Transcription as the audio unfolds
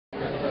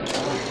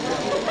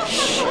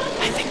Shh,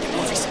 I think the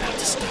movie's about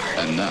to start.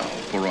 And now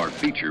for our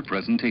feature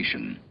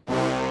presentation.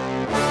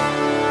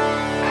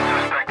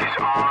 Suspect is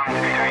armed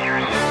and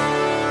dangerous.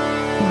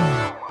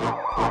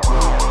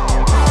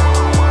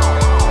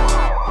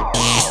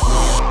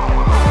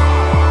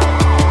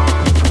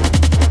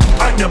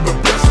 I never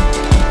best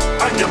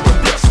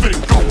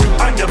been going.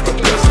 I never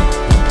best been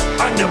going.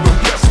 I never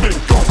best been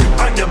going.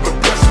 I never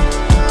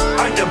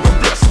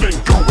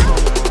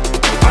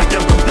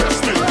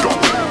best been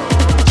going.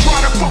 Try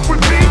to fuck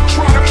with me,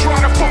 try to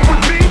fuck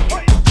with me,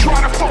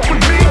 try to fuck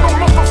with me, oh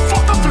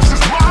motherfucker, this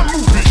is my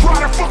movie. Try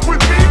to fuck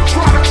with me,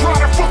 try to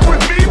fuck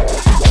with me,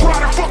 try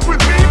to fuck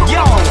with me,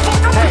 yo,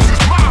 hey,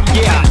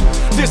 yeah,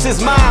 this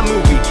is my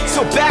movie,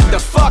 so back the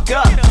fuck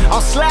up.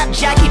 I'll slap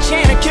Jackie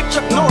Chan and kick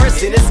Chuck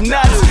Norris in his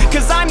nuts,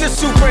 cause I'm the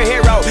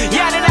superhero.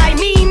 Yeah, did I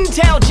mean?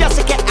 Tell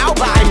Jessica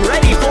Alba I'm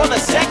ready for the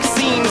sex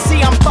scene.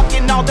 See, I'm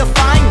fucking all the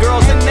fine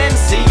girls and then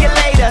see you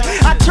later.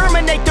 I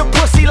terminate the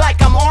pussy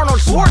like I'm Arnold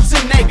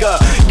Schwarzenegger.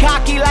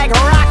 Cocky like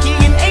Rocky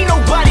and ain't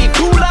nobody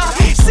cooler.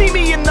 See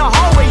me in the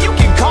hallway, you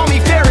can call me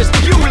Ferris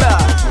Bueller.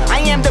 I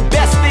am the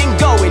best thing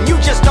going, you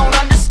just don't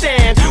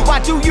understand. Why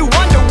do you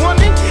Wonder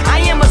Woman? I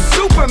am a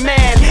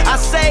Superman. I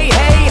say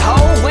hey ho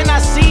when I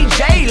see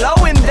J-Lo,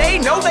 and they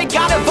know they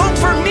gotta vote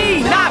for me,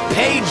 not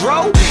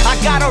Pedro. I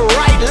got a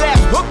right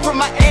left hook for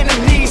my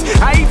enemies.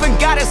 I even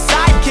got a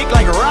sidekick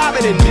like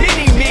Robin and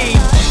Mini-Me.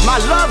 My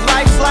love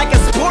life's like a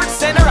Sports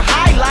Center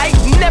highlight,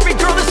 and every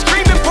girl is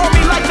screaming for me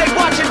like they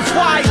watching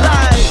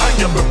Twilight. I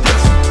never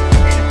best been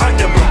going. I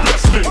never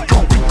best been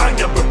going. I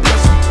never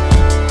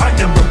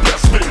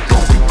best been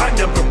going. I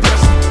never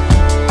best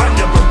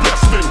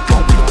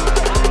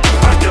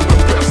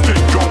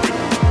been going.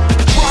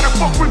 Try to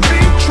fuck with me,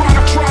 try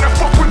to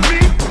fuck with me,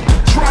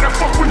 try to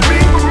fuck with me,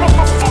 but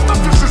motherfucker,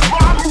 this is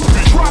my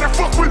movie. Try to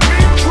fuck with me,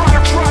 try to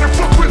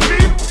fuck with me,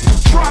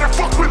 try to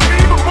fuck with me,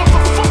 but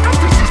motherfucker,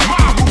 this is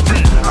my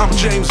movie. I'm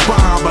James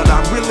Bond, but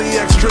I'm really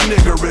extra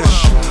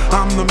niggerish.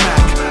 I'm the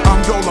Mac,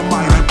 I'm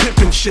Dolomite, I'm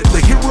pimpin' shit. The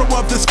hero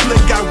of this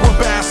flick, I whoop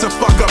ass and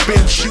fuck a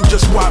bitch. You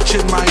just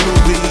watching my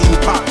movie,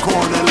 eating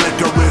popcorn and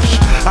licorice.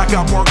 I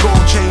got more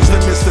gold chains than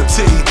Mr.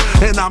 T,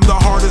 and I'm the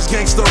hardest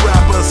gangster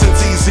rapper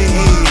since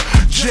Eazy-E.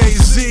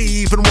 Jay-Z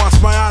even wants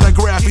my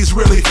autograph, he's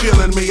really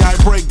feeling me. I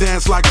break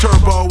dance like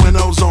Turbo and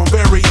Ozone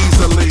very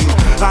easily.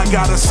 I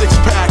got a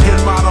six-pack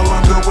and model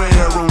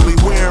underwear, only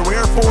wear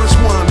Air Force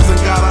Ones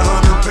and got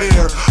 100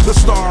 pair. The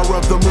star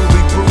of the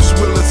movie, Bruce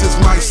Willis, is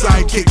my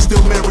sidekick.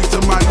 Still married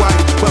to my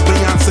wife, but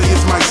Beyonce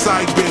is my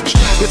side bitch.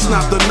 It's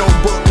not the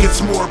Notebook,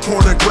 it's more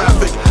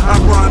pornographic.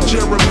 I'm Ron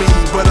Jeremy,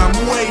 but I'm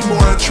way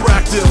more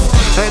attractive.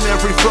 And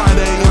every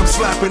Friday I'm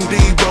slapping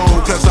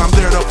Debo, cause I'm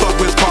there to fuck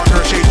with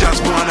partner, she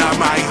just one of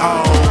my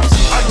hoes.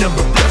 I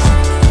never best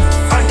been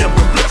going. I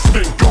never best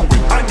been going.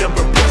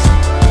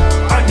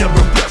 I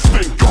never best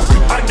been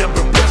going. I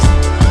never best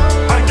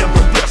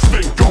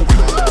been going.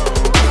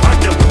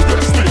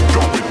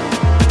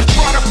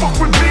 Try to fuck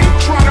with me,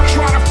 try to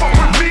fuck with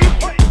me,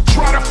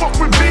 try to fuck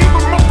with me,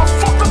 but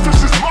motherfucker,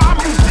 this is my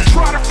movie.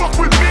 Try to fuck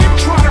with me,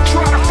 try to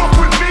fuck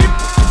with me,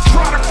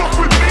 try to fuck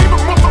with me,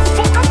 but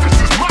motherfucker, this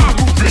is my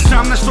movie. It's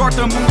time to start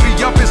the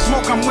movie up in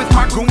smoke. I'm with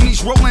my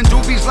goonies, rolling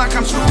doobies like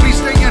I'm Scooby.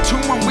 Stay in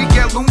tune when we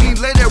get loony.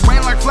 Let it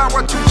rain like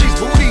flour Tucci's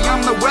booty.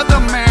 I'm the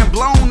weatherman,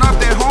 blown up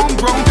that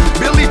homegrown.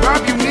 Billy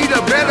Bob, you need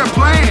a better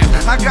plan.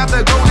 I got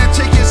the golden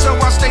ticket, so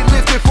I stay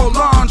lifted for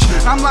launch.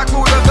 I'm like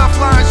Lord of the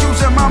Flies,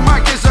 using my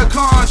mic as a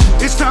conch.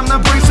 It's time to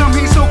bring some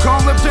heat, so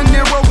call up De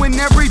Niro and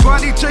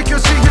everybody take a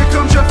seat. Here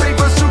comes your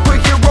favorite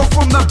superhero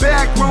from the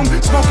back room,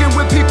 smoking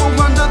with people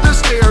under the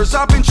stairs.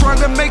 I've been trying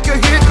to make a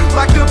hit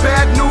like the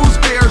Bad News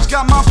Bears.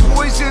 Got my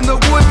boys in the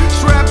wood,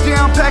 strapped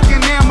down,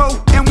 packing ammo.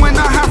 And when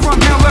I hop from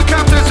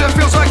helicopters, it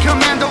feels like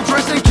commando,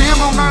 dressed in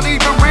camo. Not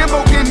even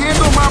Rambo can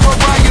handle my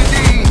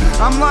variety.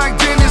 I'm like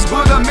Dennis,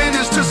 but a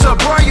menace to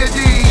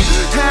sobriety.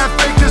 Half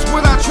fakeness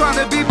what I try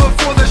to be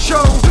before the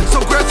show.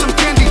 So grab some